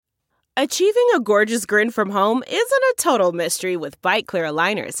Achieving a gorgeous grin from home isn't a total mystery with Byte Clear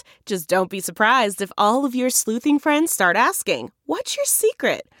aligners. Just don't be surprised if all of your sleuthing friends start asking, "What's your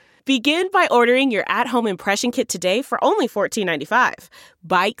secret?" Begin by ordering your at-home impression kit today for only $14.95.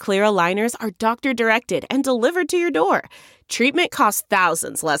 Byte Clear aligners are doctor-directed and delivered to your door. Treatment costs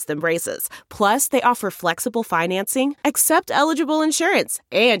thousands less than braces. Plus, they offer flexible financing, accept eligible insurance,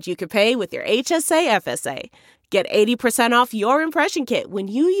 and you can pay with your HSA FSA. Get 80% off your impression kit when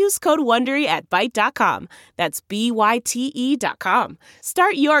you use code WONDERY at Byte.com. That's BYTE.com.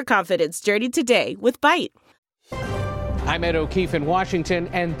 Start your confidence journey today with Byte. I'm Ed O'Keefe in Washington,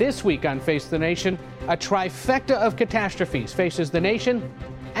 and this week on Face the Nation, a trifecta of catastrophes faces the nation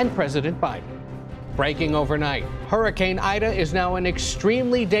and President Biden. Breaking overnight, Hurricane Ida is now an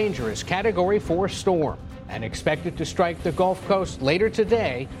extremely dangerous Category 4 storm and expected to strike the Gulf Coast later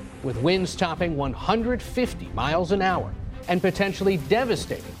today with winds topping 150 miles an hour and potentially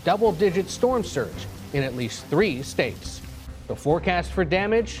devastating double-digit storm surge in at least 3 states. The forecast for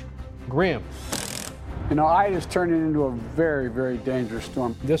damage? Grim. You know, Ida's turning into a very, very dangerous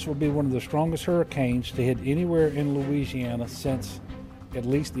storm. This will be one of the strongest hurricanes to hit anywhere in Louisiana since at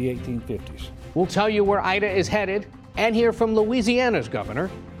least the 1850s. We'll tell you where Ida is headed and hear from Louisiana's governor,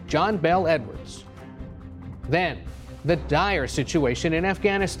 John Bel Edwards. Then, the dire situation in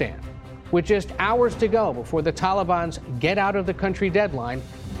Afghanistan. With just hours to go before the Taliban's get out of the country deadline,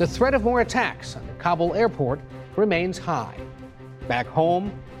 the threat of more attacks on the Kabul airport remains high. Back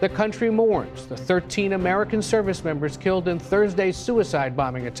home, the country mourns the 13 American service members killed in Thursday's suicide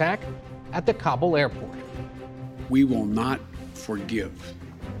bombing attack at the Kabul airport. We will not forgive.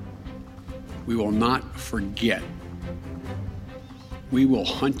 We will not forget. We will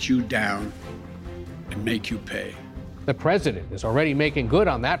hunt you down and make you pay. The president is already making good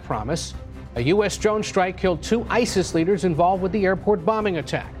on that promise. A U.S. drone strike killed 2 ISIS leaders involved with the airport bombing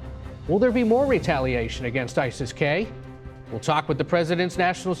attack. Will there be more retaliation against ISIS-K? We'll talk with the president's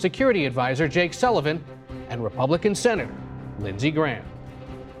national security advisor, Jake Sullivan, and Republican Senator Lindsey Graham.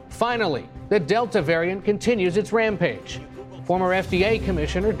 Finally, the Delta variant continues its rampage. Former FDA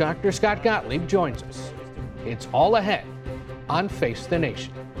Commissioner Dr. Scott Gottlieb joins us. It's all ahead on Face the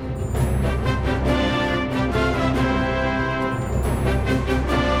Nation.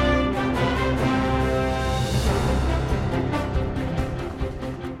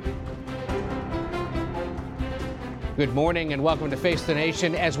 Good morning and welcome to Face the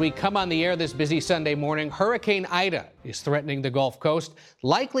Nation. As we come on the air this busy Sunday morning, Hurricane Ida is threatening the Gulf Coast,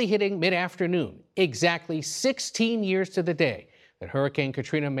 likely hitting mid-afternoon, exactly 16 years to the day that Hurricane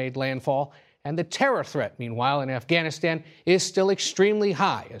Katrina made landfall. And the terror threat, meanwhile, in Afghanistan is still extremely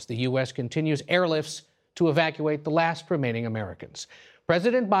high as the U.S. continues airlifts to evacuate the last remaining Americans.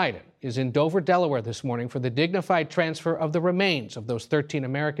 President Biden is in Dover, Delaware this morning for the dignified transfer of the remains of those 13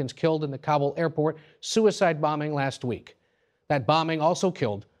 Americans killed in the Kabul airport suicide bombing last week. That bombing also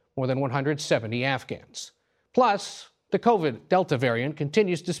killed more than 170 Afghans. Plus, the COVID Delta variant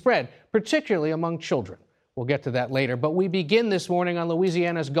continues to spread, particularly among children. We'll get to that later, but we begin this morning on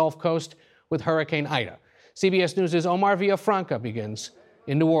Louisiana's Gulf Coast with Hurricane Ida. CBS News' Omar Villafranca begins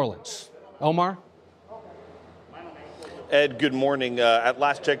in New Orleans. Omar? Ed, good morning. At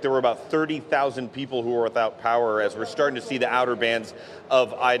last check, there were about 30,000 people who were without power as we're starting to see the outer bands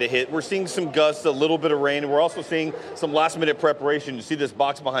of Ida hit. We're seeing some gusts, a little bit of rain, and we're also seeing some last-minute preparation. You see this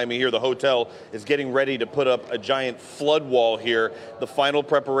box behind me here. The hotel is getting ready to put up a giant flood wall here. The final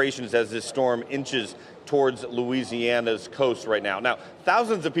preparations as this storm inches towards Louisiana's coast right now. Now,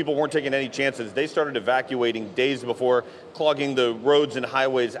 thousands of people weren't taking any chances. They started evacuating days before, clogging the roads and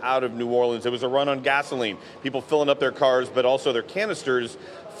highways out of New Orleans. It was a run on gasoline, people filling up their cars, but also their canisters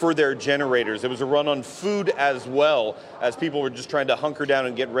for their generators. It was a run on food as well, as people were just trying to hunker down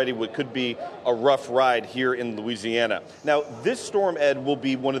and get ready what could be a rough ride here in Louisiana. Now, this storm, Ed, will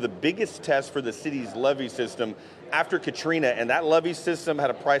be one of the biggest tests for the city's levee system after Katrina, and that levee system had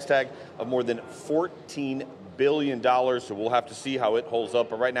a price tag of more than $14 billion, so we'll have to see how it holds up.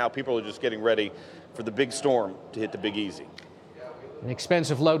 But right now, people are just getting ready for the big storm to hit the Big Easy. An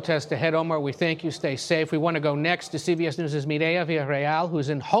expensive load test ahead, Omar. We thank you. Stay safe. We want to go next to CBS News' Mireya Villarreal, who's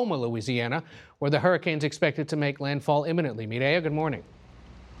in Houma, Louisiana, where the hurricane's expected to make landfall imminently. Mireya, good morning.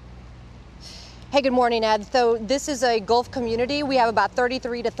 Hey, good morning, Ed. So this is a Gulf community. We have about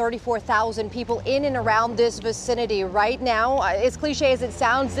 33 to 34,000 people in and around this vicinity right now. As cliche as it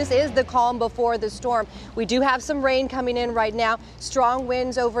sounds, this is the calm before the storm. We do have some rain coming in right now, strong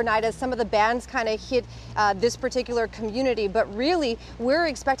winds overnight as some of the bands kind of hit this particular community. But really, we're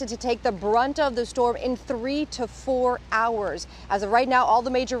expected to take the brunt of the storm in 3 to 4 hours. As of right now, all the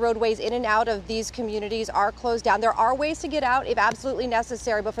major roadways in and out of these communities are closed down. There are ways to get out if absolutely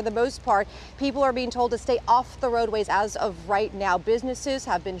necessary, but for the most part, people are being told to stay off the roadways as of right now. Businesses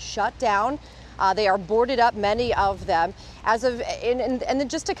have been shut down. They are boarded up, many of them. As of and then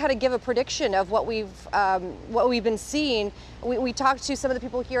just to kind of give a prediction of what we've been seeing, we talked to some of the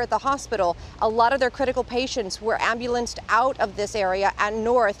people here at the hospital. A lot of their critical patients were ambulanced out of this area and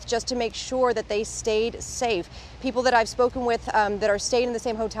north just to make sure that they stayed safe. People that I've spoken with that are staying in the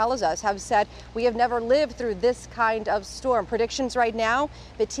same hotel as us have said we have never lived through this kind of storm. Predictions right now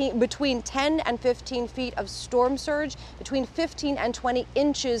between 10 and 15 feet of storm surge, between 15 and 20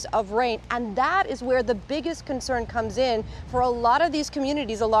 inches of rain, and that is where the biggest concern comes in for a lot of these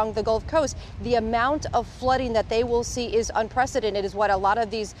communities along the Gulf Coast. The amount of flooding that they will see is unprecedented, is what a lot of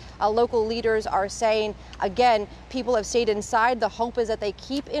these local leaders are saying. Again, people have stayed inside. The hope is that they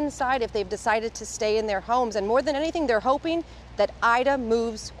keep inside if they've decided to stay in their homes. And more than anything, they're hoping that Ida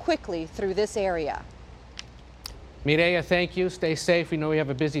moves quickly through this area. Mireya, thank you. Stay safe. We know we have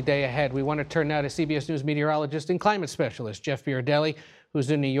a busy day ahead. We want to turn now to CBS News meteorologist and climate specialist Jeff Biardelli, who's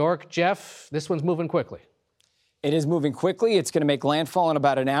in New York. Jeff, this one's moving quickly. It is moving quickly. It's going to make landfall in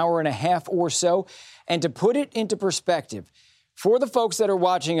about an hour and a half or so. And to put it into perspective, for the folks that are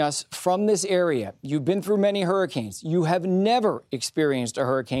watching us from this area, you've been through many hurricanes. You have never experienced a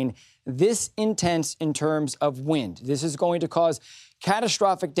hurricane this intense in terms of wind. This is going to cause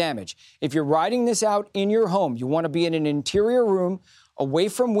catastrophic damage. If you're riding this out in your home, you want to be in an interior room away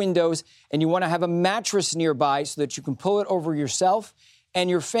from windows, and you want to have a mattress nearby so that you can pull it over yourself and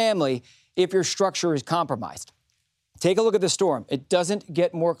your family if your structure is compromised. Take a look at the storm. It doesn't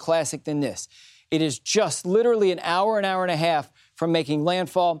get more classic than this. It is just literally an hour and a half from making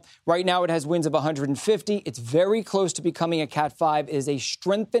landfall. Right now, it has winds of 150. It's very close to becoming a Cat 5. It is a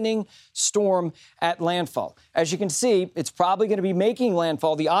strengthening storm at landfall. As you can see, it's probably going to be making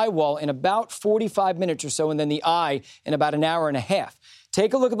landfall, the eye wall, in about 45 minutes or so, and then the eye in about an hour and a half.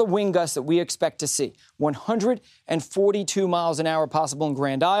 Take a look at the wind gusts that we expect to see. 142 miles an hour possible in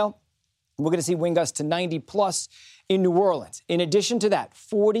Grand Isle. We're going to see wind gusts to 90 plus in New Orleans. In addition to that,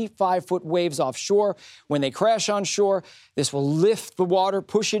 45-foot waves offshore. When they crash on shore, this will lift the water,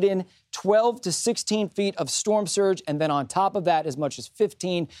 push it in 12 to 16 feet of storm surge, and then on top of that, as much as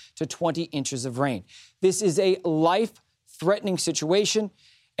 15 to 20 inches of rain. This is a life-threatening situation,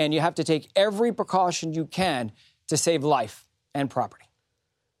 and you have to take every precaution you can to save life and property.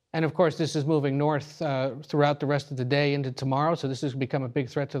 And, of course, this is moving north throughout the rest of the day into tomorrow, so this has become a big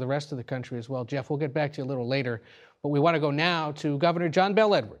threat to the rest of the country as well. Jeff, we'll get back to you a little later, but we want to go now to Governor John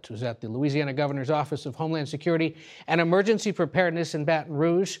Bel Edwards, who's at the Louisiana Governor's Office of Homeland Security and Emergency Preparedness in Baton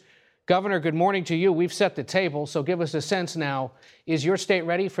Rouge. Governor, good morning to you. We've set the table, so give us a sense now. Is your state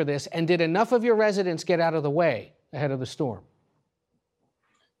ready for this, and did enough of your residents get out of the way ahead of the storm?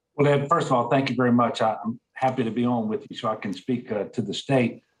 Well, Ed, first of all, thank you very much. I'm happy to be on with you so I can speak to the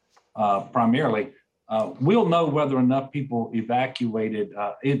state. Primarily, we'll know whether enough people evacuated.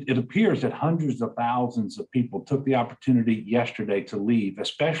 It appears that hundreds of thousands of people took the opportunity yesterday to leave,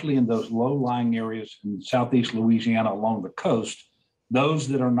 especially in those low-lying areas in southeast Louisiana along the coast, those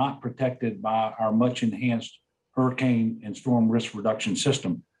that are not protected by our much-enhanced hurricane and storm risk reduction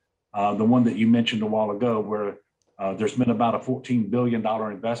system. The one that you mentioned a while ago, where there's been about a $14 billion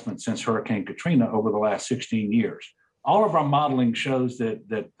investment since Hurricane Katrina over the last 16 years. All of our modeling shows that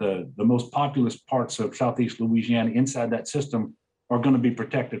the most populous parts of southeast Louisiana inside that system are going to be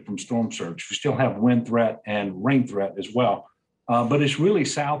protected from storm surge. We still have wind threat and rain threat as well. But it's really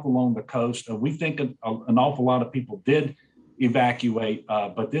south along the coast. We think an awful lot of people did evacuate,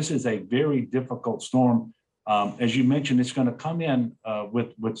 but this is a very difficult storm. As you mentioned, it's going to come in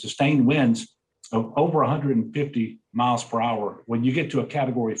with sustained winds of over 150 miles per hour when you get to a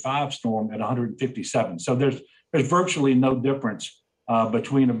Category 5 storm at 157. So there's virtually no difference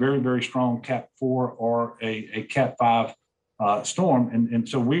between a very, very strong Cat 4 or a Cat 5 storm. And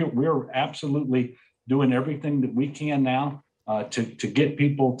so we're absolutely doing everything that we can now to get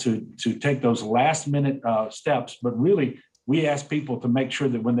people to take those last minute steps. But really, we asked people to make sure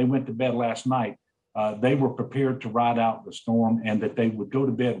that when they went to bed last night, they were prepared to ride out the storm and that they would go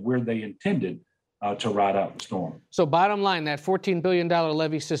to bed where they intended to ride out the storm. So bottom line, that $14 billion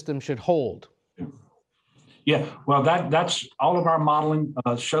levee system should hold. Yeah, well, that's all of our modeling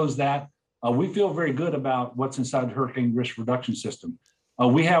shows that. we feel very good about what's inside the hurricane risk reduction system.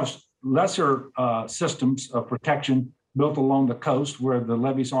 We have lesser systems of protection built along the coast where the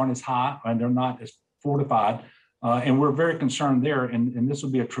levees aren't as high and they're not as fortified. And we're very concerned there. And this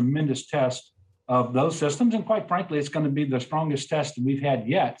will be a tremendous test of those systems. And quite frankly, it's going to be the strongest test that we've had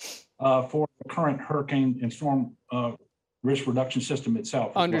yet for the current hurricane and storm risk reduction system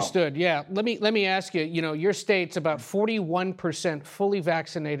itself. Understood. Well. Yeah. Let me ask you, your state's about 41% fully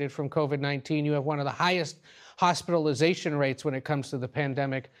vaccinated from COVID-19. You have one of the highest hospitalization rates when it comes to the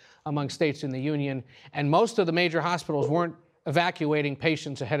pandemic among states in the union. And most of the major hospitals weren't evacuating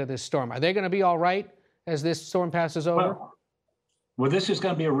patients ahead of this storm. Are they going to be all right as this storm passes over? Well, this is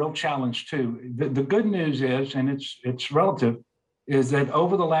going to be a real challenge too. The good news is, and it's relative, is that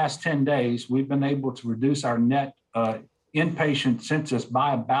over the last 10 days, we've been able to reduce our net inpatient census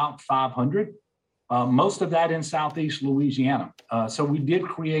by about 500, most of that in Southeast Louisiana. So we did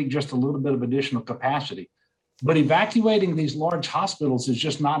create just a little bit of additional capacity. But evacuating these large hospitals is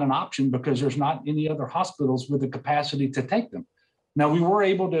just not an option because there's not any other hospitals with the capacity to take them. Now, we were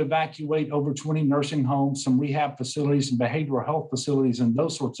able to evacuate over 20 nursing homes, some rehab facilities and behavioral health facilities and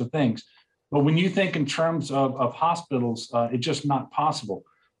those sorts of things. But when you think in terms of hospitals, it's just not possible.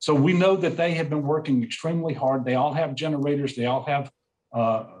 So we know that they have been working extremely hard. They all have generators. They all have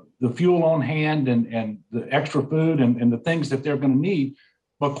the fuel on hand and the extra food and the things that they're going to need.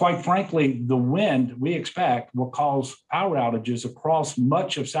 But quite frankly, the wind, we expect, will cause power outages across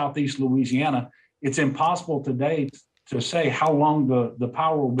much of Southeast Louisiana. It's impossible today to say how long the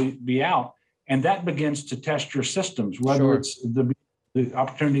power will be out. And that begins to test your systems, whether it's the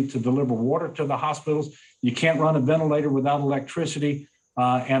opportunity to deliver water to the hospitals. You can't run a ventilator without electricity.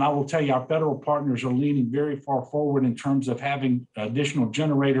 And I will tell you, our federal partners are leaning very far forward in terms of having additional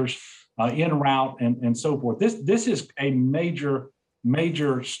generators en route and so forth. This is a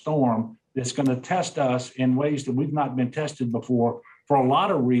major storm that's going to test us in ways that we've not been tested before for a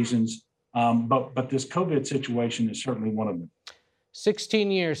lot of reasons. But this COVID situation is certainly one of them. 16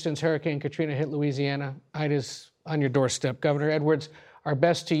 years since Hurricane Katrina hit Louisiana. Ida's on your doorstep. Governor Edwards, our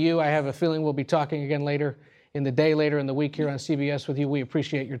best to you. I have a feeling we'll be talking again later in the week here on CBS with you. We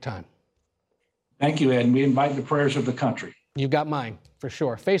appreciate your time. Thank you, Ed. And we invite the prayers of the country. You got mine, for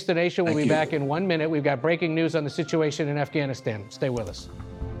sure. Face the Nation will be back in 1 minute. We've got breaking news on the situation in Afghanistan. Stay with us.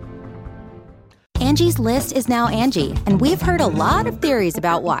 Angie's List is now Angie, and we've heard a lot of theories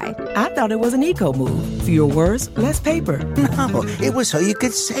about why. I thought it was an eco move. Fewer words, less paper. No, it was so you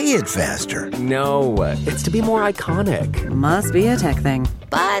could say it faster. No, it's to be more iconic. Must be a tech thing.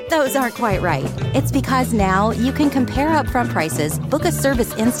 But those aren't quite right. It's because now you can compare upfront prices, book a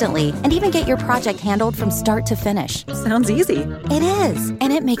service instantly, and even get your project handled from start to finish. Sounds easy. It is,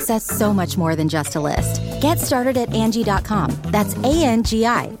 and it makes us so much more than just a list. Get started at Angie.com. That's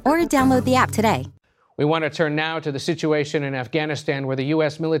ANGI, or download the app today. We want to turn now to the situation in Afghanistan, where the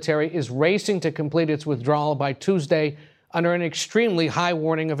U.S. military is racing to complete its withdrawal by Tuesday under an extremely high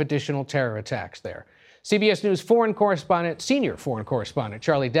warning of additional terror attacks there. CBS News senior foreign correspondent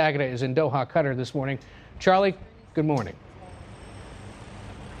Charlie D'Agata is in Doha, Qatar this morning. Charlie, good morning.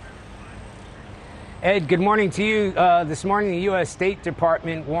 Ed, good morning to you. This morning, the U.S. State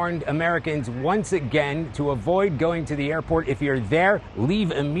Department warned Americans once again to avoid going to the airport. If you're there,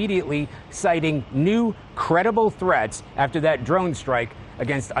 leave immediately, citing new credible threats after that drone strike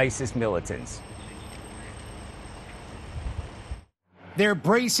against ISIS militants. They're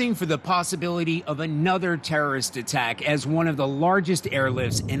bracing for the possibility of another terrorist attack as one of the largest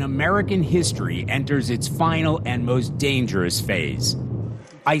airlifts in American history enters its final and most dangerous phase.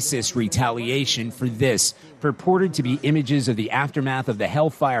 ISIS retaliation for this purported to be images of the aftermath of the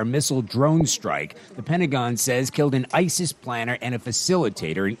Hellfire missile drone strike the Pentagon says killed an ISIS planner and a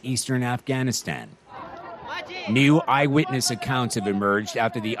facilitator in eastern Afghanistan. New eyewitness accounts have emerged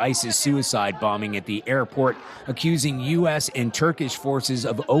after the ISIS suicide bombing at the airport, accusing U.S. and Turkish forces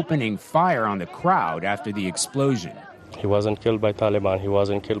of opening fire on the crowd after the explosion. He wasn't killed by Taliban. He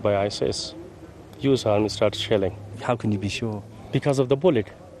wasn't killed by ISIS. U.S. Army started shelling. How can you be sure? Because of the bullet.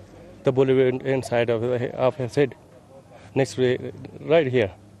 The bullet went inside of his head, next to right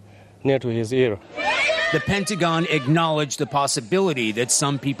here, near to his ear. The Pentagon acknowledged the possibility that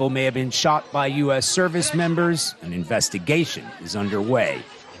some people may have been shot by U.S. service members. An investigation is underway.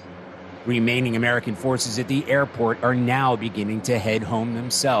 Remaining American forces at the airport are now beginning to head home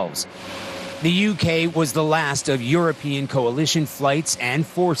themselves. The UK was the last of European coalition flights and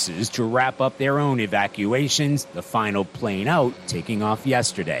forces to wrap up their own evacuations, the final plane out taking off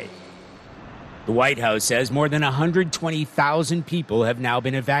yesterday. The White House says more than 120,000 people have now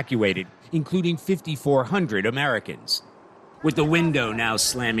been evacuated, including 5,400 Americans. With the window now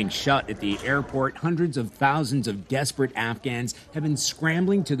slamming shut at the airport, hundreds of thousands of desperate Afghans have been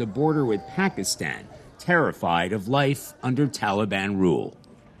scrambling to the border with Pakistan, terrified of life under Taliban rule.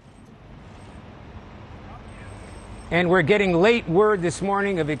 And we're getting late word this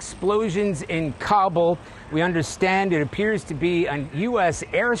morning of explosions in Kabul. We understand it appears to be a U.S.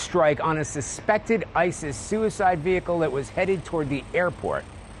 airstrike on a suspected ISIS suicide vehicle that was headed toward the airport.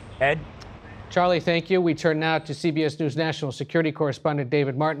 Ed? Charlie, thank you. We turn now to CBS News national security correspondent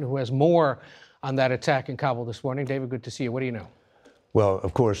David Martin, who has more on that attack in Kabul this morning. David, good to see you. What do you know? Well,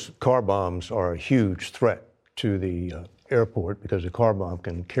 of course, car bombs are a huge threat to the airport because a car bomb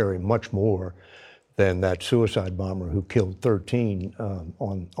can carry much more than that suicide bomber who killed 13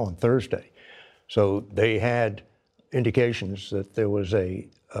 on Thursday. So they had indications that there was a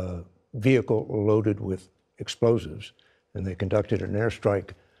vehicle loaded with explosives, and they conducted an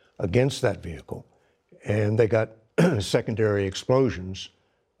airstrike against that vehicle. And they got secondary explosions,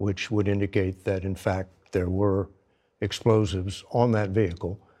 which would indicate that, in fact, there were explosives on that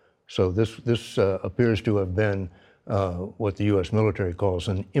vehicle. So this appears to have been what the U.S. military calls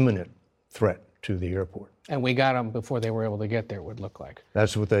an imminent threat to the airport. And we got them before they were able to get there, it would look like.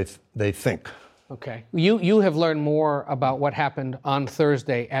 That's what they think. Okay. You have learned more about what happened on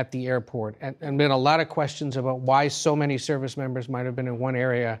Thursday at the airport, and been a lot of questions about why so many service members might have been in one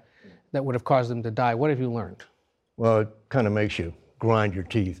area that would have caused them to die. What have you learned? Well, it kind of makes you grind your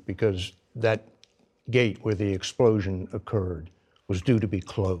teeth because that gate where the explosion occurred was due to be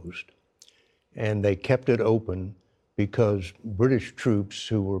closed. And they kept it open because British troops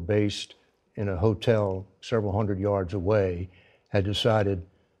who were based in a hotel several hundred yards away had decided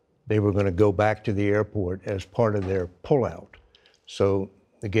they were going to go back to the airport as part of their pullout. So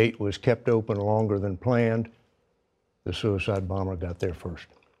the gate was kept open longer than planned. The suicide bomber got there first.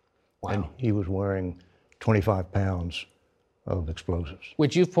 Wow. And he was wearing 25 pounds of explosives.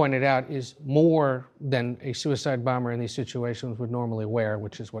 Which you've pointed out is more than a suicide bomber in these situations would normally wear,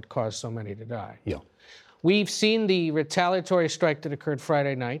 which is what caused so many to die. Yeah. We've seen the retaliatory strike that occurred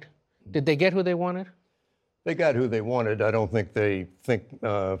Friday night. Did they get who they wanted? They got who they wanted. I don't think they think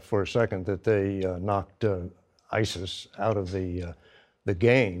for a second that they knocked ISIS out of the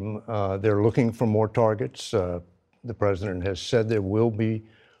game. They're looking for more targets. The president has said there will be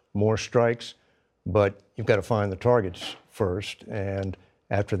more strikes, but you've got to find the targets first. And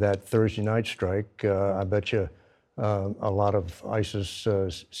after that Thursday night strike, I bet you a lot of ISIS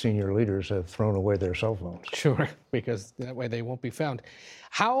senior leaders have thrown away their cell phones. Sure, because that way they won't be found.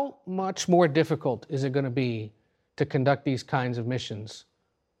 How much more difficult is it going to be to conduct these kinds of missions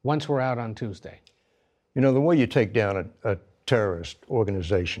once we're out on Tuesday? You know, the way you take down a terrorist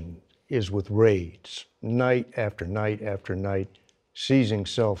organization is with raids, night after night after night, seizing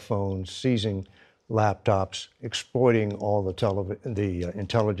cell phones, seizing laptops, exploiting all the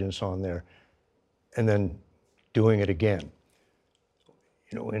intelligence on there, and then doing it again.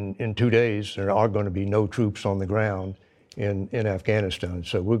 You know, in 2 days, there are going to be no troops on the ground in Afghanistan.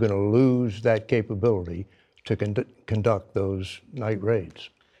 So we're going to lose that capability to conduct those night raids.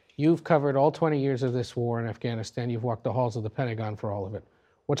 You've covered all 20 years of this war in Afghanistan. You've walked the halls of the Pentagon for all of it.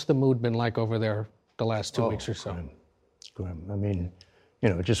 What's the mood been like over there the last 2 weeks or so? Grim. I mean, you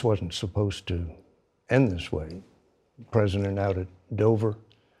know, it just wasn't supposed to end this way. The president out at Dover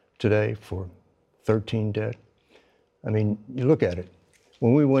today for 13 dead. I mean, you look at it.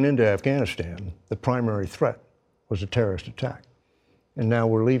 When we went into Afghanistan, the primary threat was a terrorist attack. And now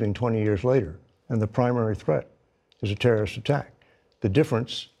we're leaving 20 years later, and the primary threat is a terrorist attack. The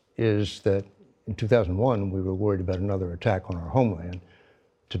difference is that in 2001, we were worried about another attack on our homeland.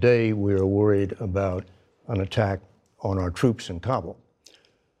 Today, we are worried about an attack on our troops in Kabul,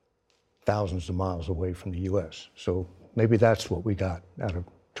 thousands of miles away from the U.S. So maybe that's what we got out of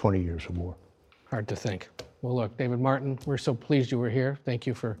 20 years of war. Hard to think. Well, look, David Martin, we're so pleased you were here. Thank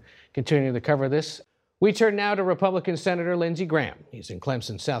you for continuing to cover this. We turn now to Republican Senator Lindsey Graham. He's in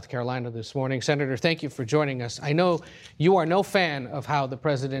Clemson, South Carolina this morning. Senator, thank you for joining us. I know you are no fan of how the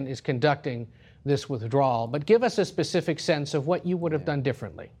president is conducting this withdrawal, but give us a specific sense of what you would have done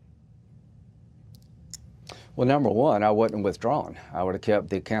differently. Well, number one, I wouldn't have withdrawn. I would have kept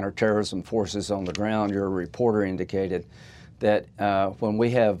the counterterrorism forces on the ground. Your reporter indicated that when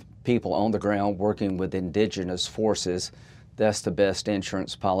we have people on the ground working with indigenous forces, that's the best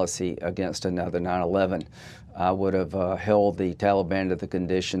insurance policy against another 9/11. I would have held the Taliban to the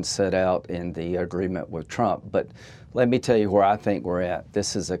conditions set out in the agreement with Trump. But let me tell you where I think we're at.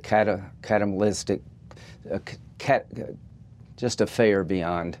 This is a cataclysmic, just a affair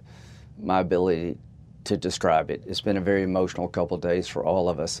beyond my ability to describe it. It's been a very emotional couple of days for all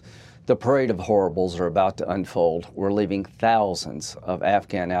of us. The parade of horribles are about to unfold. We're leaving thousands of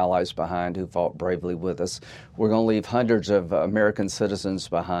Afghan allies behind who fought bravely with us. We're going to leave hundreds of American citizens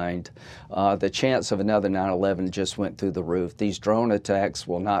behind. The chance of another 9/11 just went through the roof. These drone attacks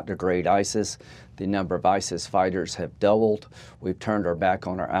will not degrade ISIS. The number of ISIS fighters have doubled. We've turned our back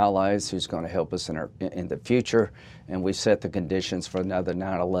on our allies, who's going to help us in the future, and we've set the conditions for another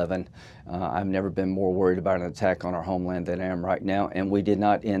 9/11. I've never been more worried about an attack on our homeland than I am right now, and we did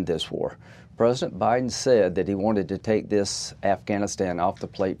not end this war. President Biden said that he wanted to take this Afghanistan off the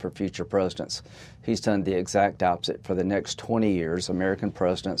plate for future presidents. He's done the exact opposite. For the next 20 years, American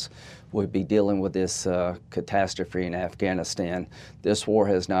presidents would be dealing with this catastrophe in Afghanistan. This war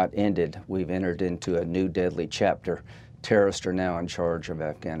has not ended. We've entered into a new deadly chapter. Terrorists are now in charge of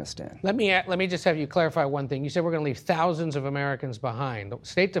Afghanistan. Let me just have you clarify one thing. You said we're going to leave thousands of Americans behind. The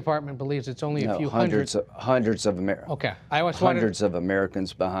State Department believes it's only a few hundreds of Americans. Okay. Hundreds of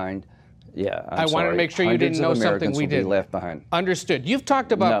Americans behind. Yeah, I wanted to make sure you didn't know something we didn't. Left behind. Understood. You've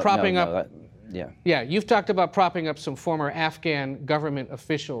talked about propping up. Yeah, you've talked about propping up some former Afghan government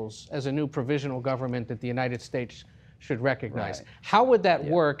officials as a new provisional government that the United States should recognize. Right. How would that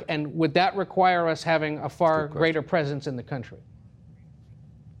work, and would that require us having a far greater presence in the country?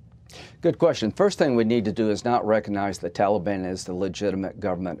 Good question. First thing we need to do is not recognize the Taliban as the legitimate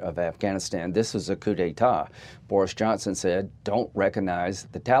government of Afghanistan. This is a coup d'etat. Boris Johnson said, don't recognize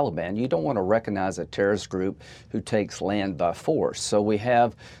the Taliban. You don't want to recognize a terrorist group who takes land by force. So we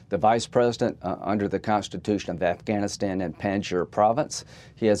have the vice president under the Constitution of Afghanistan in Panjshir province.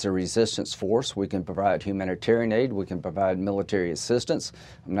 He has a resistance force. We can provide humanitarian aid. We can provide military assistance.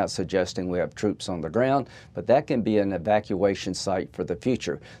 I'm not suggesting we have troops on the ground, but that can be an evacuation site for the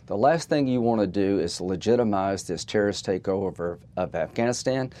future. The last thing you want to do is legitimize this terrorist takeover of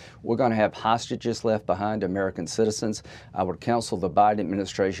Afghanistan. We're going to have hostages left behind, American citizens. I would counsel the Biden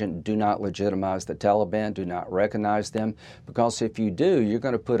administration, do not legitimize the Taliban, do not recognize them, because if you do, you're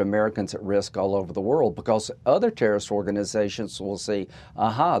going to put Americans at risk all over the world, because other terrorist organizations will see,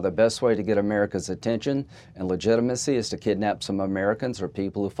 aha, the best way to get America's attention and legitimacy is to kidnap some Americans or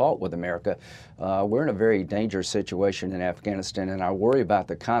people who fought with America. We're in a very dangerous situation in Afghanistan, and I worry about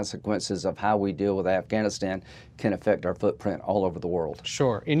the consequences of how we deal with Afghanistan can affect our footprint all over the world.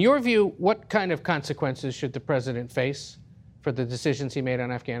 Sure. In your view, what kind of consequences should the president face for the decisions he made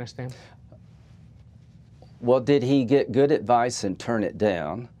on Afghanistan? Well, did he get good advice and turn it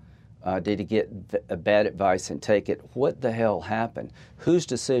down? Did he get bad advice and take it? What the hell happened? Whose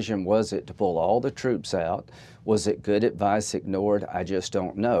decision was it to pull all the troops out? Was it good advice ignored? I just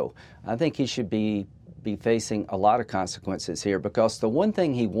don't know. I think he should be facing a lot of consequences here, because the one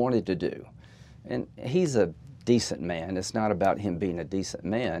thing he wanted to do, and he's a decent man, it's not about him being a decent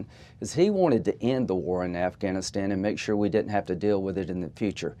man, is he wanted to end the war in Afghanistan and make sure we didn't have to deal with it in the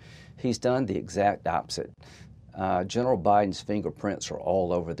future. He's done the exact opposite. General Biden's fingerprints are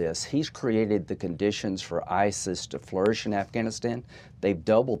all over this. He's created the conditions for ISIS to flourish in Afghanistan. They've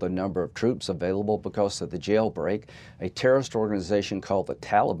doubled the number of troops available because of the jailbreak. A terrorist organization called the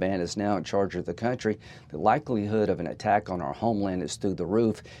Taliban is now in charge of the country. The likelihood of an attack on our homeland is through the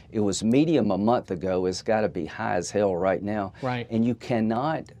roof. It was medium a month ago. It's got to be high as hell right now. Right. And you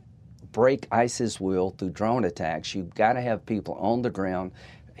cannot break ISIS' will through drone attacks. You've got to have people on the ground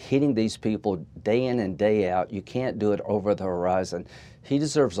hitting these people day in and day out. You can't do it over the horizon. He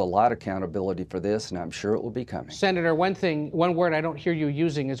deserves a lot of accountability for this, and I'm sure it will be coming. Senator, one word I don't hear you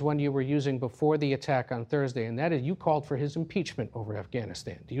using is one you were using before the attack on Thursday, and that is you called for his impeachment over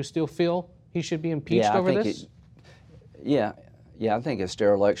Afghanistan. Do you still feel he should be impeached over this? Yeah, I think it's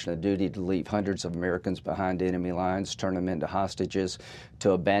dereliction of duty to leave hundreds of Americans behind enemy lines, turn them into hostages,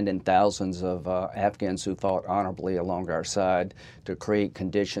 to abandon thousands of Afghans who fought honorably along our side, to create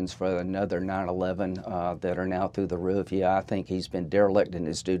conditions for another 9/11 that are now through the roof. Yeah, I think he's been derelict in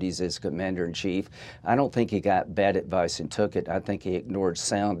his duties as Commander-in-Chief. I don't think he got bad advice and took it. I think he ignored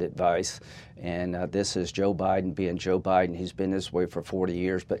sound advice. And this is Joe Biden being Joe Biden. He's been this way for 40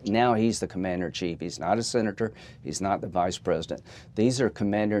 years, but now he's the commander-in-chief. He's not a senator. He's not the vice president. These are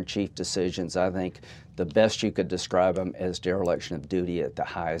commander-in-chief decisions. I think the best you could describe them as dereliction of duty at the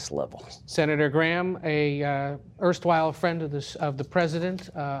highest level. Senator Graham, a erstwhile friend of the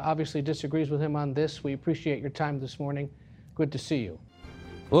president, obviously disagrees with him on this. We appreciate your time this morning. Good to see you.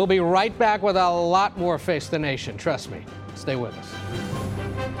 We'll be right back with a lot more Face the Nation. Trust me. Stay with us.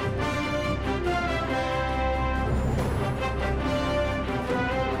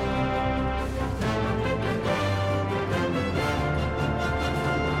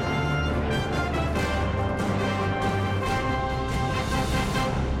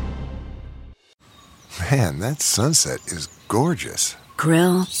 Man, that sunset is gorgeous.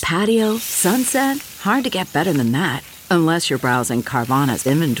 Grill, patio, sunset. Hard to get better than that. Unless you're browsing Carvana's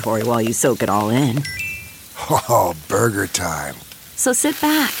inventory while you soak it all in. Oh, burger time. So sit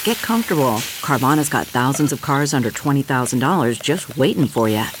back, get comfortable. Carvana's got thousands of cars under $20,000 just waiting for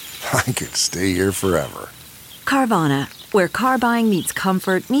you. I could stay here forever. Carvana, where car buying meets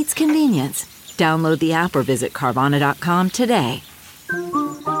comfort meets convenience. Download the app or visit Carvana.com today.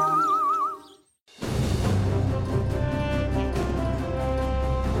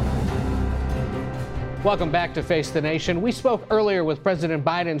 Welcome back to Face the Nation. We spoke earlier with President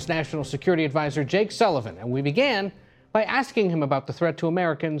Biden's National Security Advisor, Jake Sullivan, and we began by asking him about the threat to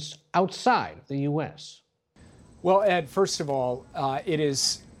Americans outside of the U.S. Well, Ed, first of all, it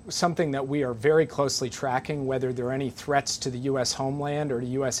is something that we are very closely tracking, whether there are any threats to the U.S. homeland or to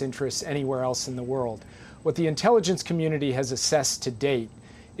U.S. interests anywhere else in the world. What the intelligence community has assessed to date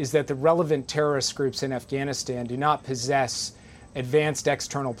is that the relevant terrorist groups in Afghanistan do not possess advanced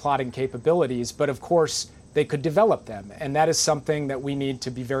external plotting capabilities, but of course they could develop them, and that is something that we need to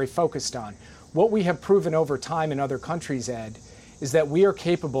be very focused on. What we have proven over time in other countries, Ed, is that we are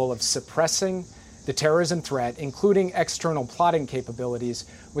capable of suppressing the terrorism threat, including external plotting capabilities,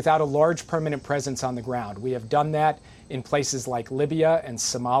 without a large permanent presence on the ground. We have done that in places like Libya and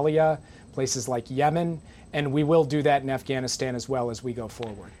Somalia, places like Yemen, and we will do that in Afghanistan as well as we go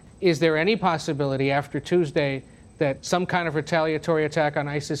forward. Is there any possibility after Tuesday that some kind of retaliatory attack on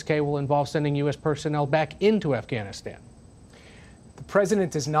ISIS-K will involve sending U.S. personnel back into Afghanistan? The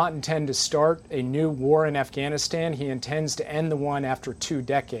president does not intend to start a new war in Afghanistan. He intends to end the one after 2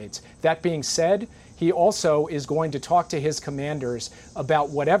 decades. That being said, he also is going to talk to his commanders about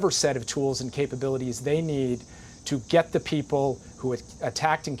whatever set of tools and capabilities they need to get the people who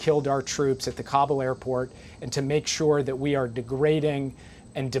attacked and killed our troops at the Kabul airport and to make sure that we are degrading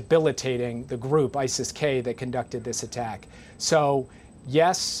and debilitating the group, ISIS-K, that conducted this attack. So,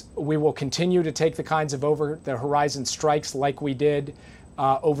 yes, we will continue to take the kinds of over-the-horizon strikes like we did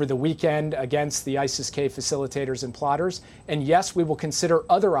over the weekend against the ISIS-K facilitators and plotters. And yes, we will consider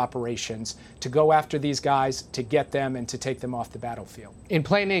other operations to go after these guys, to get them, and to take them off the battlefield. In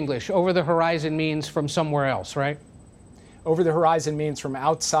plain English, over-the-horizon means from somewhere else, right? Over the horizon means from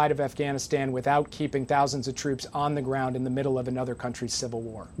outside of Afghanistan without keeping thousands of troops on the ground in the middle of another country's civil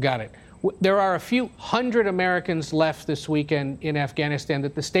war. Got it. There are a few hundred Americans left this weekend in Afghanistan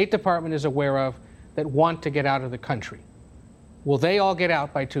that the State Department is aware of that want to get out of the country. Will they all get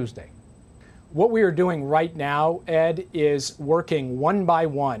out by Tuesday? What we are doing right now, Ed, is working one by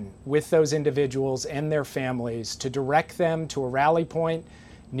one with those individuals and their families to direct them to a rally point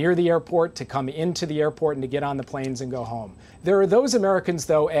near the airport, to come into the airport and to get on the planes and go home. There are those Americans,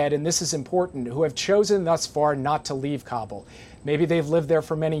 though, Ed, and this is important, who have chosen thus far not to leave Kabul. Maybe they've lived there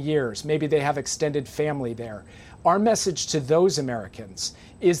for many years. Maybe they have extended family there. Our message to those Americans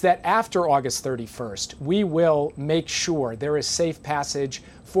is that after August 31st, we will make sure there is safe passage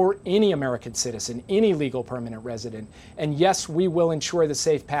for any American citizen, any legal permanent resident. And yes, we will ensure the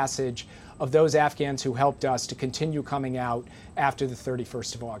safe passage of those Afghans who helped us to continue coming out after the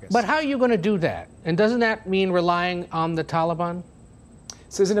 31st of August. But how are you going to do that? And doesn't that mean relying on the Taliban?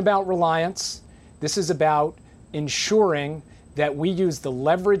 This isn't about reliance. This is about ensuring that we use the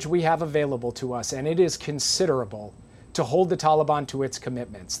leverage we have available to us, and it is considerable, to hold the Taliban to its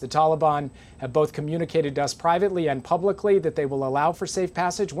commitments. The Taliban have both communicated to us privately and publicly that they will allow for safe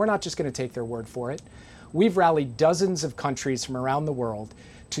passage. We're not just going to take their word for it. We've rallied dozens of countries from around the world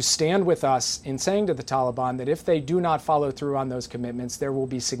to stand with us in saying to the Taliban that if they do not follow through on those commitments, there will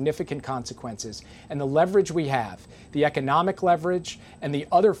be significant consequences. And the leverage we have, the economic leverage and the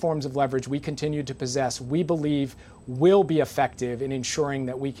other forms of leverage we continue to possess, we believe will be effective in ensuring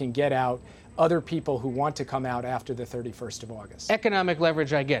that we can get out other people who want to come out after the 31st of August. Economic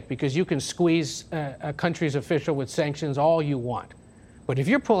leverage I get, because you can squeeze a country's official with sanctions all you want. But if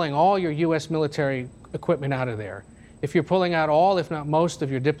you're pulling all your U.S. military equipment out of there, if you're pulling out all, if not most, of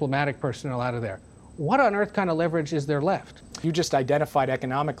your diplomatic personnel out of there, what on earth kind of leverage is there left? You just identified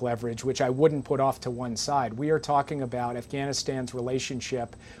economic leverage, which I wouldn't put off to one side. We are talking about Afghanistan's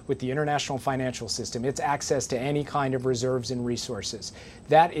relationship with the international financial system, its access to any kind of reserves and resources.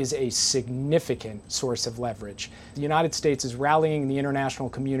 That is a significant source of leverage. The United States is rallying the international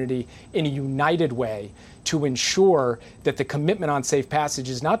community in a united way to ensure that the commitment on safe passage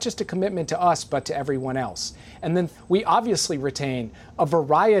is not just a commitment to us, but to everyone else. And then we obviously retain a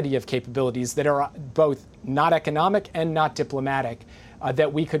variety of capabilities that are both not economic and not diplomatic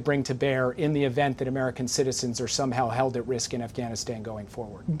that we could bring to bear in the event that American citizens are somehow held at risk in Afghanistan going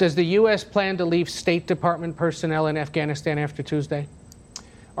forward. Does the U.S. plan to leave State Department personnel in Afghanistan after Tuesday?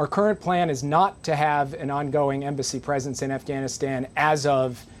 Our current plan is not to have an ongoing embassy presence in Afghanistan as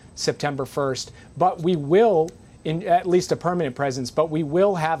of September 1st, but we will, in at least a permanent presence, but we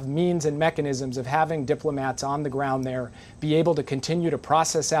will have means and mechanisms of having diplomats on the ground there, be able to continue to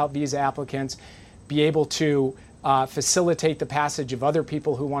process out visa applicants, be able to facilitate the passage of other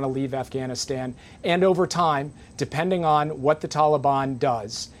people who want to leave Afghanistan, and over time, depending on what the Taliban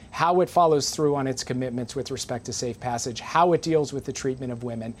does, how it follows through on its commitments with respect to safe passage, how it deals with the treatment of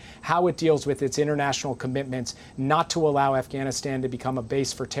women, how it deals with its international commitments not to allow Afghanistan to become a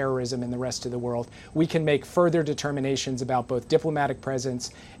base for terrorism in the rest of the world. We can make further determinations about both diplomatic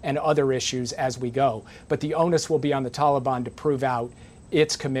presence and other issues as we go. But the onus will be on the Taliban to prove out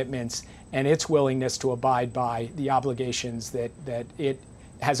its commitments and its willingness to abide by the obligations that it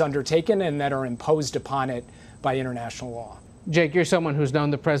has undertaken and that are imposed upon it by international law. Jake, you're someone who's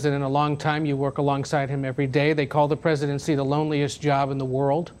known the president a long time. You work alongside him every day. They call the presidency the loneliest job in the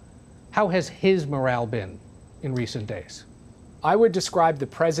world. How has his morale been in recent days? I would describe the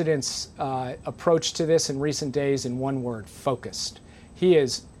president's approach to this in recent days in one word: focused. He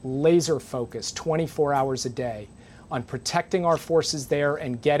is laser focused 24 hours a day on protecting our forces there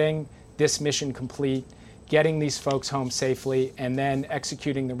and getting this mission complete, getting these folks home safely, and then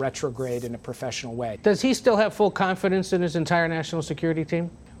executing the retrograde in a professional way. Does he still have full confidence in his entire national security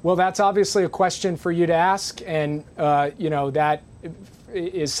team? Well, that's obviously a question for you to ask, and that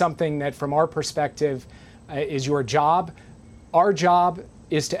is something that, from our perspective, is your job. Our job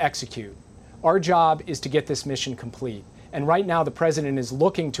is to execute. Our job is to get this mission complete. And right now, the president is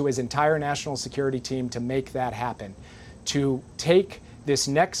looking to his entire national security team to make that happen, to take this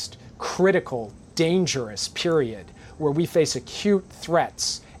next critical, dangerous period where we face acute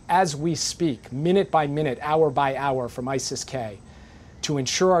threats as we speak, minute by minute, hour by hour, from ISIS-K, to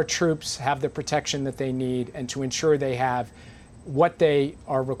ensure our troops have the protection that they need and to ensure they have what they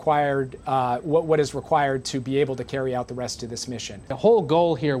are required, what is required to be able to carry out the rest of this mission. The whole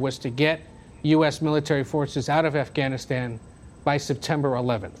goal here was to get U.S. military forces out of Afghanistan by September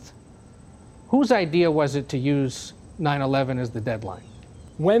 11th. Whose idea was it to use 9/11 as the deadline?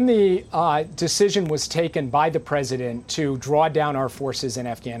 When the decision was taken by the president to draw down our forces in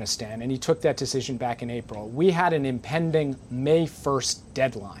Afghanistan, and he took that decision back in April, we had an impending May 1st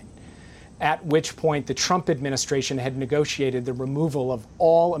deadline, at which point the Trump administration had negotiated the removal of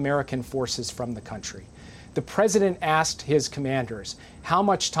all American forces from the country. The president asked his commanders, how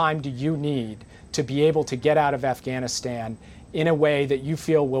much time do you need to be able to get out of Afghanistan in a way that you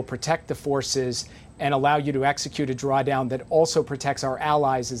feel will protect the forces and allow you to execute a drawdown that also protects our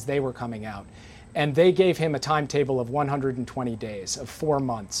allies as they were coming out? And they gave him a timetable of 120 days, of 4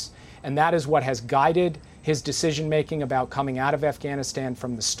 months. And that is what has guided his decision-making about coming out of Afghanistan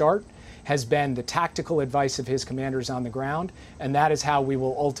from the start, has been the tactical advice of his commanders on the ground, and that is how we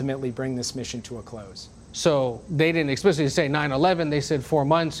will ultimately bring this mission to a close. So they didn't explicitly say 9/11, they said 4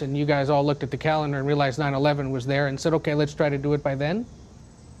 months, and you guys all looked at the calendar and realized 9/11 was there and said, okay, let's try to do it by then?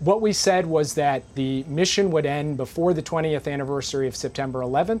 What we said was that the mission would end before the 20th anniversary of September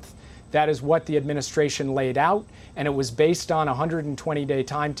 11th. That is what the administration laid out, and it was based on a 120-day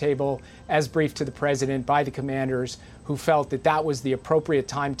timetable as briefed to the president by the commanders, who felt that that was the appropriate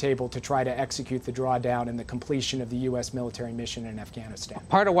timetable to try to execute the drawdown and the completion of the U.S. military mission in Afghanistan.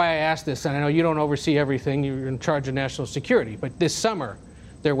 Part of why I asked this, and I know you don't oversee everything, you're in charge of national security, but this summer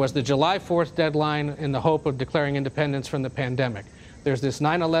there was the July 4th deadline in the hope of declaring independence from the pandemic. There's this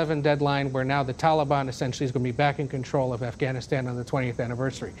 9/11 deadline where now the Taliban essentially is going to be back in control of Afghanistan on the 20th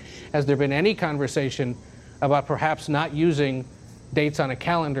anniversary. Has there been any conversation about perhaps not using dates on a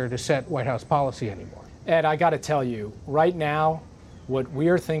calendar to set White House policy anymore? Ed, I got to tell you, right now, what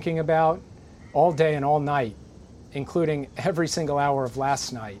we're thinking about all day and all night, including every single hour of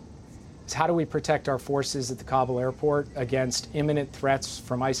last night, is how do we protect our forces at the Kabul airport against imminent threats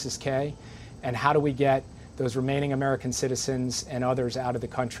from ISIS-K, and how do we get those remaining American citizens and others out of the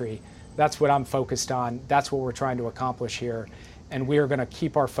country. That's what I'm focused on. That's what we're trying to accomplish here. And we are going to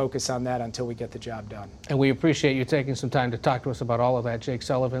keep our focus on that until we get the job done. And we appreciate you taking some time to talk to us about all of that. Jake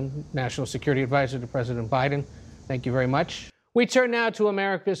Sullivan, National Security Advisor to President Biden. Thank you very much. We turn now to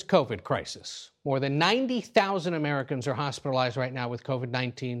America's COVID crisis. More than 90,000 Americans are hospitalized right now with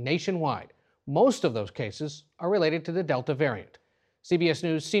COVID-19 nationwide. Most of those cases are related to the Delta variant. CBS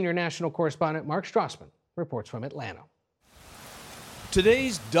News senior national correspondent Mark Strassman reports from Atlanta.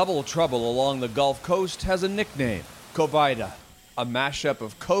 Today's double trouble along the Gulf Coast has a nickname, Covida, a mashup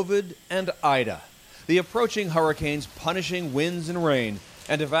of COVID and Ida. The approaching hurricanes punishing winds and rain,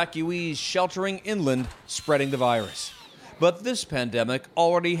 and evacuees sheltering inland, spreading the virus. But this pandemic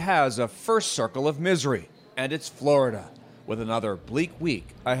already has a first circle of misery, and it's Florida, with another bleak week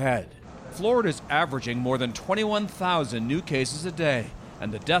ahead. Florida's averaging more than 21,000 new cases a day,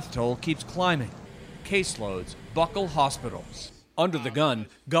 and the death toll keeps climbing. Caseloads buckle hospitals. Under the gun,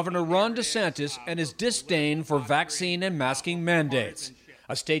 Governor Ron DeSantis and his disdain for vaccine and masking mandates.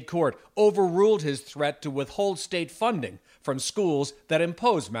 A state court overruled his threat to withhold state funding from schools that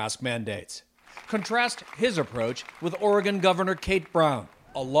impose mask mandates. Contrast his approach with Oregon Governor Kate Brown,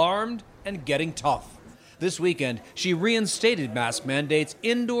 alarmed and getting tough. This weekend, she reinstated mask mandates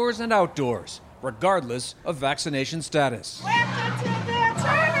indoors and outdoors, regardless of vaccination status.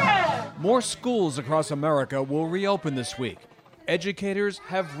 More schools across America will reopen this week. Educators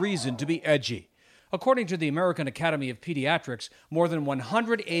have reason to be edgy. According to the American Academy of Pediatrics, more than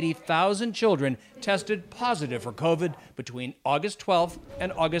 180,000 children tested positive for COVID between August 12th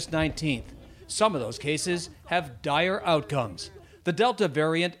and August 19th. Some of those cases have dire outcomes. The Delta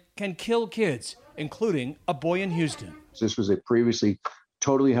variant can kill kids, including a boy in Houston. This was a previously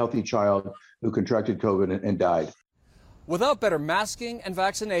totally healthy child who contracted COVID and died. Without better masking and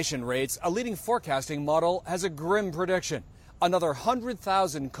vaccination rates, a leading forecasting model has a grim prediction. Another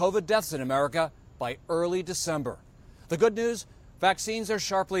 100,000 COVID deaths in America by early December. The good news, vaccines are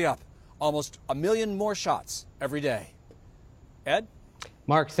sharply up. Almost 1 million more shots every day. Ed?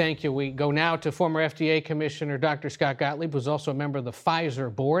 Mark, thank you. We go now to former FDA Commissioner Dr. Scott Gottlieb, who's also a member of the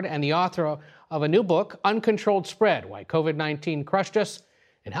Pfizer board and the author of a new book, Uncontrolled Spread, Why COVID-19 Crushed Us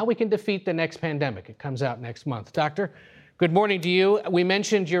and How We Can Defeat the Next Pandemic. It comes out next month. Doctor, good morning to you. We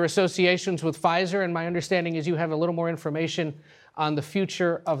mentioned your associations with Pfizer, and my understanding is you have a little more information on the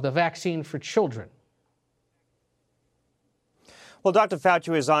future of the vaccine for children. Well, Dr. Fauci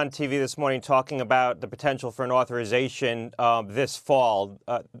was on TV this morning talking about the potential for an authorization this fall.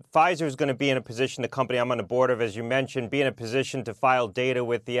 Pfizer is going to be in a position, the company I'm on the board of, as you mentioned, be in a position to file data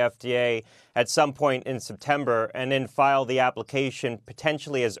with the FDA at some point in September and then file the application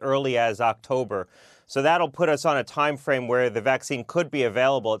potentially as early as October. So that'll put us on a time frame where the vaccine could be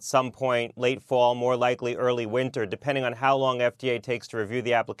available at some point late fall, more likely early winter, depending on how long FDA takes to review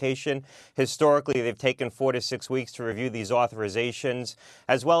the application. Historically, they've taken 4 to 6 weeks to review these authorizations,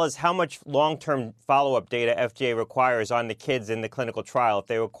 as well as how much long-term follow-up data FDA requires on the kids in the clinical trial. If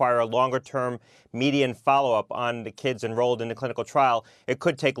they require a longer-term median follow-up on the kids enrolled in the clinical trial, it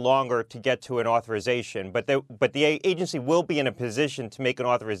could take longer to get to an authorization. But the agency will be in a position to make an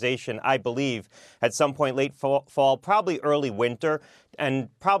authorization, I believe, at some point late fall, probably early winter, and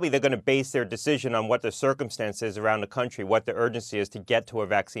probably they're going to base their decision on what the circumstances around the country, what the urgency is to get to a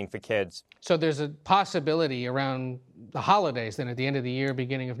vaccine for kids. So there's a possibility around the holidays, then at the end of the year,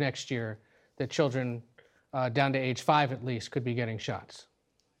 beginning of next year, that children down to age 5 at least could be getting shots.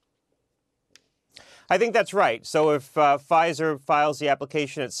 I think that's right. So if Pfizer files the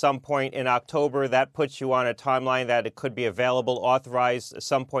application at some point in October, that puts you on a timeline that it could be available, authorized at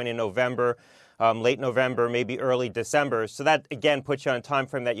some point in November, late November, maybe early December. So that, again, puts you on a time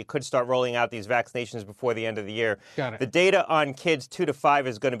frame that you could start rolling out these vaccinations before the end of the year. Got it. The data on kids 2 to 5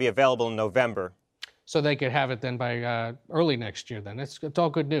 is going to be available in November. So they could have it then by early next year then. It's all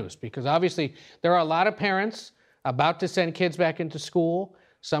good news, because obviously there are a lot of parents about to send kids back into school.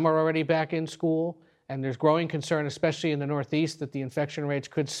 Some are already back in school. And there's growing concern, especially in the Northeast, that the infection rates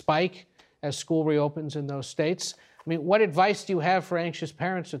could spike as school reopens in those states. I mean, what advice do you have for anxious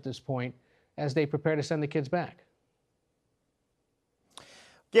parents at this point as they prepare to send the kids back?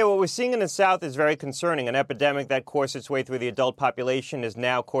 Yeah, what we're seeing in the South is very concerning. An epidemic that coursed its way through the adult population is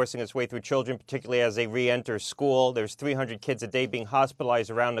now coursing its way through children, particularly as they re-enter school. There's 300 kids a day being hospitalized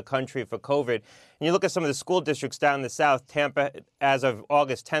around the country for COVID. And you look at some of the school districts down in the South, Tampa, as of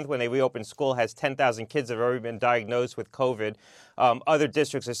August 10th, when they reopened school, has 10,000 kids that have already been diagnosed with COVID. Other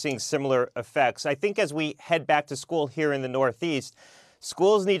districts are seeing similar effects. I think as we head back to school here in the Northeast,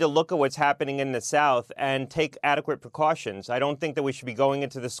 schools need to look at what's happening in the South and take adequate precautions. I don't think that we should be going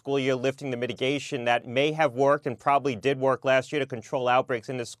into the school year lifting the mitigation that may have worked and probably did work last year to control outbreaks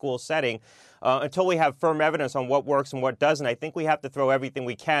in the school setting until we have firm evidence on what works and what doesn't. I think we have to throw everything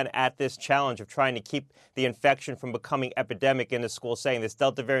we can at this challenge of trying to keep the infection from becoming epidemic in the school setting. This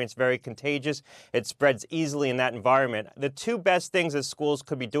Delta variant is very contagious. It spreads easily in that environment. The two best things that schools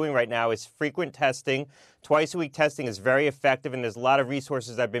could be doing right now is frequent testing. Twice-a-week testing is very effective, and there's a lot of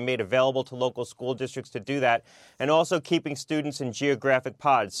resources that have been made available to local school districts to do that, and also keeping students in geographic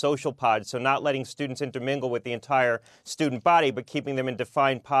pods, social pods, so not letting students intermingle with the entire student body, but keeping them in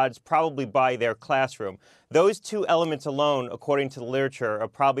defined pods, probably by their classroom. Those two elements alone, according to the literature, are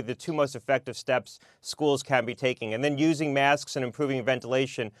probably the two most effective steps schools can be taking. And then using masks and improving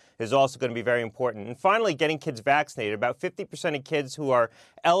ventilation is also going to be very important. And finally, getting kids vaccinated. About 50% of kids who are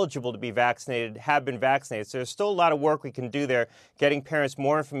eligible to be vaccinated have been vaccinated. So there's still a lot of work we can do there, getting parents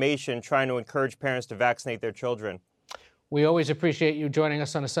more information, trying to encourage parents to vaccinate their children. We always appreciate you joining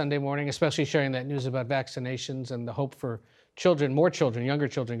us on a Sunday morning, especially sharing that news about vaccinations and the hope for children, more children, younger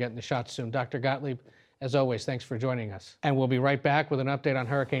children getting the shots soon. Dr. Gottlieb, as always, thanks for joining us. And we'll be right back with an update on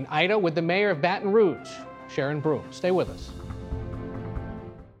Hurricane Ida with the mayor of Baton Rouge, Sharon Broome. Stay with us.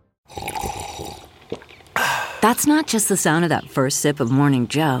 That's not just the sound of that first sip of Morning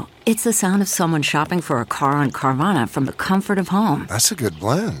Joe. It's the sound of someone shopping for a car on Carvana from the comfort of home. That's a good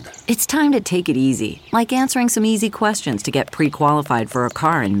blend. It's time to take it easy, like answering some easy questions to get pre-qualified for a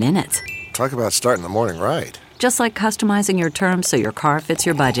car in minutes. Talk about starting the morning right. Just like customizing your terms so your car fits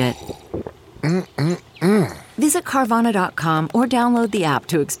your budget. Visit Carvana.com or download the app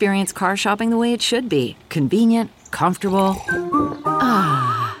to experience car shopping the way it should be. Convenient, comfortable.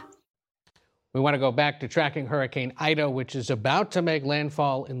 We want to go back to tracking Hurricane Ida, which is about to make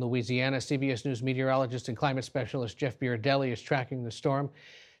landfall in Louisiana. CBS News meteorologist and climate specialist Jeff Biardelli is tracking the storm.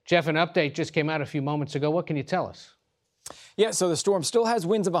 Jeff, an update just came out a few moments ago. What can you tell us? Yeah, so the storm still has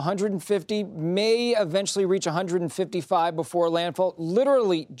winds of 150, may eventually reach 155 before landfall,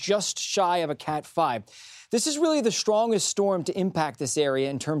 literally just shy of a Cat 5. This is really the strongest storm to impact this area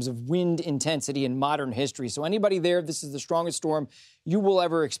in terms of wind intensity in modern history. So anybody there, this is the strongest storm you will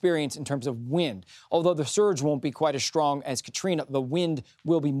ever experience in terms of wind. Although the surge won't be quite as strong as Katrina, the wind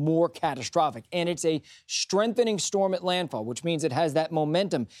will be more catastrophic. And it's a strengthening storm at landfall, which means it has that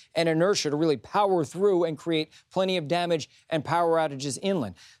momentum and inertia to really power through and create plenty of damage and power outages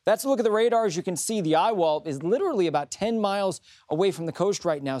inland. That's a look at the radar. As you can see, the eye wall is literally about 10 miles away from the coast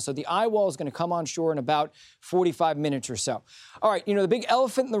right now. So the eye wall is going to come on shore in about 45 minutes or so. All right, the big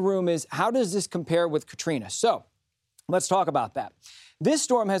elephant in the room is, how does this compare with Katrina? So let's talk about that. This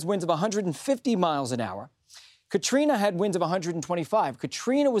storm has winds of 150 miles an hour. Katrina had winds of 125.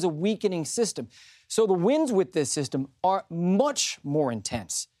 Katrina was a weakening system. So the winds with this system are much more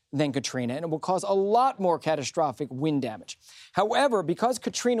intense than Katrina, and it will cause a lot more catastrophic wind damage. However, because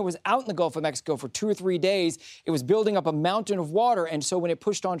Katrina was out in the Gulf of Mexico for 2 or 3 days, it was building up a mountain of water, and so when it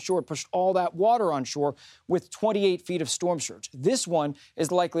pushed on shore, it pushed all that water on shore with 28 feet of storm surge. This one is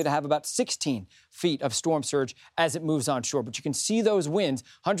likely to have about 16 feet of storm surge as it moves on shore. But you can see those winds,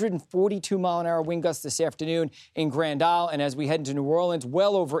 142-mile-an-hour wind gusts this afternoon in Grand Isle, and as we head into New Orleans,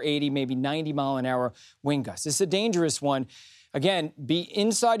 well over 80, maybe 90-mile-an-hour wind gusts. This is a dangerous one. Again, be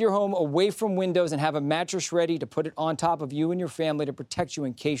inside your home, away from windows, and have a mattress ready to put it on top of you and your family to protect you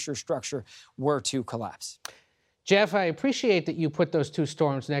in case your structure were to collapse. Jeff, I appreciate that you put those two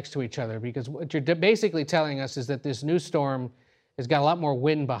storms next to each other, because what you're basically telling us is that this new storm has got a lot more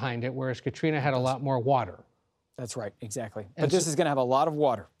wind behind it, whereas Katrina had a lot more water. That's right, exactly. But this is going to have a lot of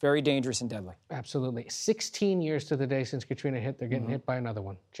water, very dangerous and deadly. Absolutely. 16 years to the day since Katrina hit, they're getting hit by another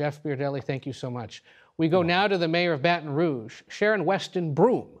one. Jeff Biardelli, thank you so much. We go now to the mayor of Baton Rouge, Sharon Weston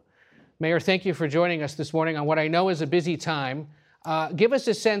Broome. Mayor, thank you for joining us this morning on what I know is a busy time. Give us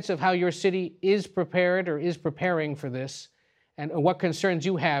a sense of how your city is prepared or is preparing for this, and what concerns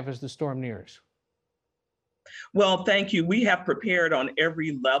you have as the storm nears. Well, thank you. We have prepared on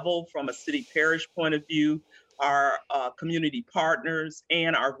every level from a city parish point of view. Our community partners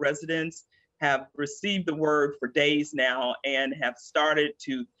and our residents have received the word for days now and have started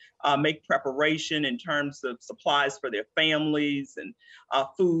to make preparation in terms of supplies for their families and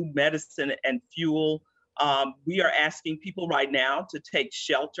food, medicine, and fuel. We are asking people right now to take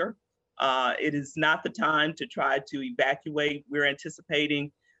shelter. It is not the time to try to evacuate. We're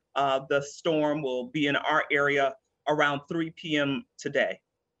anticipating the storm will be in our area around 3 p.m. today.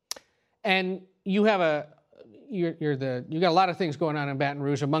 And you have you got a lot of things going on in Baton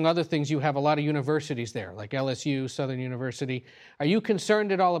Rouge. Among other things, you have a lot of universities there, like LSU, Southern University. Are you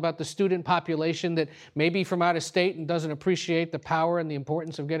concerned at all about the student population that may be from out of state and doesn't appreciate the power and the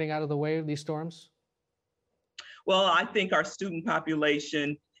importance of getting out of the way of these storms? Well, I think our student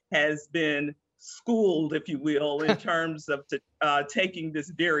population has been schooled, if you will, in terms of taking this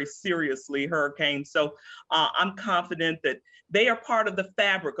very seriously, hurricane. So I'm confident that they are part of the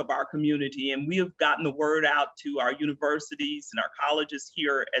fabric of our community, and we have gotten the word out to our universities and our colleges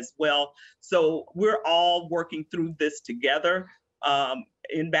here as well. So we're all working through this together.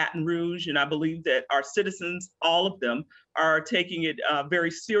 in Baton Rouge, and I believe that our citizens, all of them, are taking it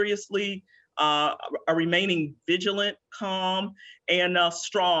very seriously, are remaining vigilant, calm, and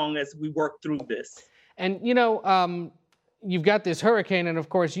strong as we work through this. And, you've got this hurricane, and of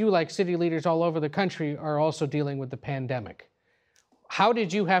course, you, like city leaders all over the country, are also dealing with the pandemic. How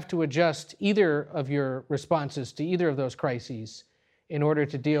did you have to adjust either of your responses to either of those crises in order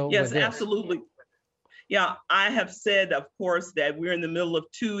to deal with this? Yes, absolutely. Yeah, I have said, of course, that we're in the middle of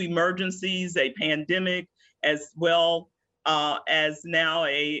two emergencies, a pandemic, as well as now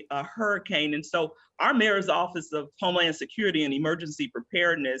a hurricane. And so our Mayor's Office of Homeland Security and Emergency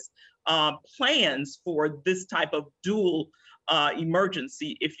Preparedness plans for this type of dual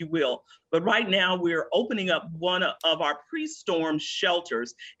emergency, if you will. But right now we're opening up one of our pre-storm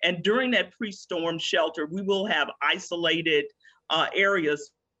shelters. And during that pre-storm shelter, we will have isolated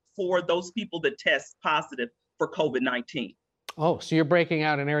areas for those people that test positive for COVID-19. Oh, so you're breaking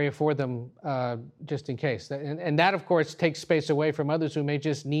out an area for them just in case. And that, of course, takes space away from others who may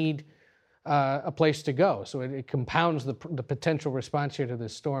just need a place to go. So it compounds the potential response here to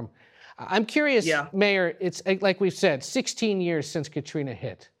this storm. I'm curious, Mayor, it's like we've said, 16 years since Katrina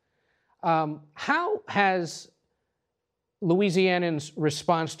hit. How has Louisianans'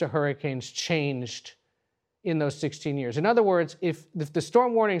 response to hurricanes changed in those 16 years? In other words, if the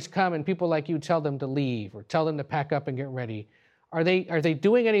storm warnings come and people like you tell them to leave or tell them to pack up and get ready, are they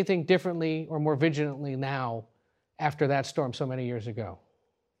doing anything differently or more vigilantly now after that storm so many years ago?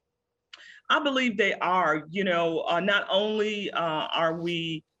 I believe they are. Not only are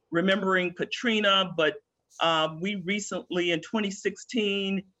we remembering Katrina, but we recently in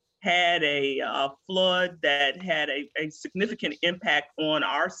 2016 had a flood that had a significant impact on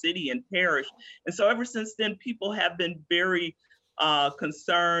our city and parish. And so ever since then, people have been very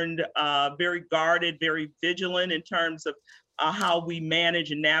concerned, very guarded, very vigilant in terms of how we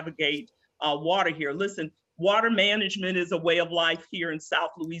manage and navigate water here. Listen, water management is a way of life here in South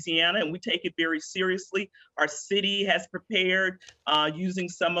Louisiana, and we take it very seriously. Our city has prepared using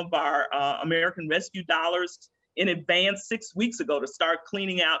some of our American Rescue dollars in advance 6 weeks ago to start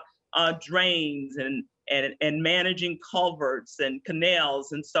cleaning out drains and managing culverts and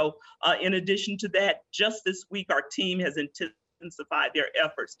canals. And so in addition to that, just this week, our team has intensified their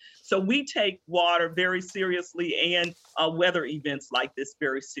efforts. So we take water very seriously and weather events like this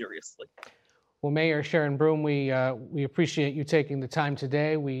very seriously. Well, Mayor Sharon Broome, we appreciate you taking the time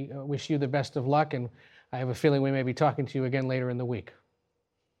today. We wish you the best of luck, and I have a feeling we may be talking to you again later in the week.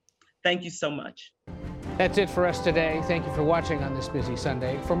 Thank you so much. That's it for us today. Thank you for watching on this busy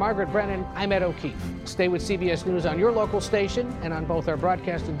Sunday. For Margaret Brennan, I'm Ed O'Keefe. Stay with CBS News on your local station and on both our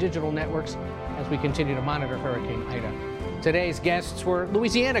broadcast and digital networks as we continue to monitor Hurricane Ida. Today's guests were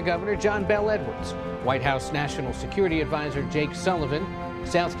Louisiana Governor John Bel Edwards, White House National Security Advisor Jake Sullivan,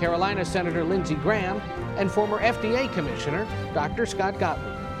 South Carolina Senator Lindsey Graham, and former FDA Commissioner Dr. Scott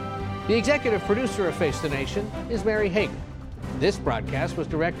Gottlieb. The executive producer of Face the Nation is Mary Hagan. This broadcast was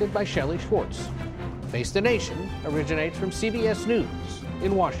directed by Shelley Schwartz. Face the Nation originates from CBS News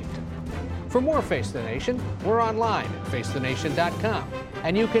in Washington. For more Face the Nation, we're online at facethenation.com.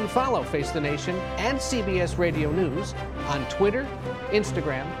 And you can follow Face the Nation and CBS Radio News on Twitter,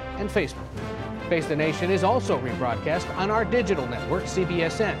 Instagram, and Facebook. Face the Nation is also rebroadcast on our digital network,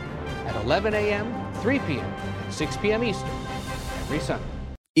 CBSN, at 11 a.m., 3 p.m., and 6 p.m. Eastern every Sunday.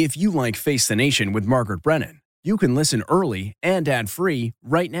 If you like Face the Nation with Margaret Brennan, you can listen early and ad-free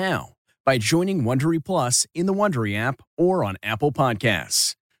right now by joining Wondery Plus in the Wondery app or on Apple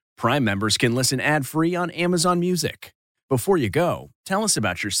Podcasts. Prime members can listen ad-free on Amazon Music. Before you go, tell us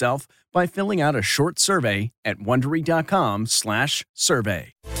about yourself by filling out a short survey at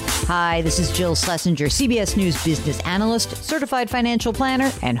Wondery.com/survey. Hi, this is Jill Schlesinger, CBS News business analyst, certified financial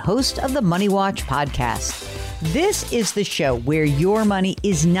planner, and host of the Money Watch podcast. This is the show where your money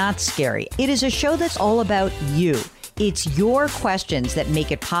is not scary. It is a show that's all about you. It's your questions that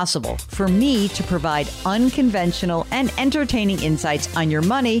make it possible for me to provide unconventional and entertaining insights on your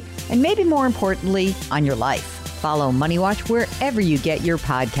money, and maybe more importantly, on your life. Follow Money Watch wherever you get your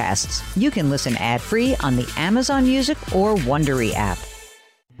podcasts. You can listen ad-free on the Amazon Music or Wondery app.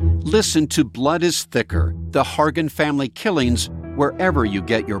 Listen to Blood is Thicker, The Hargan Family Killings, wherever you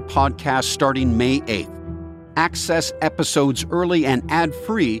get your podcast starting May 8th. Access episodes early and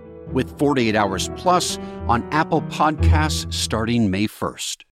ad-free with 48 Hours Plus on Apple Podcasts starting May 1st.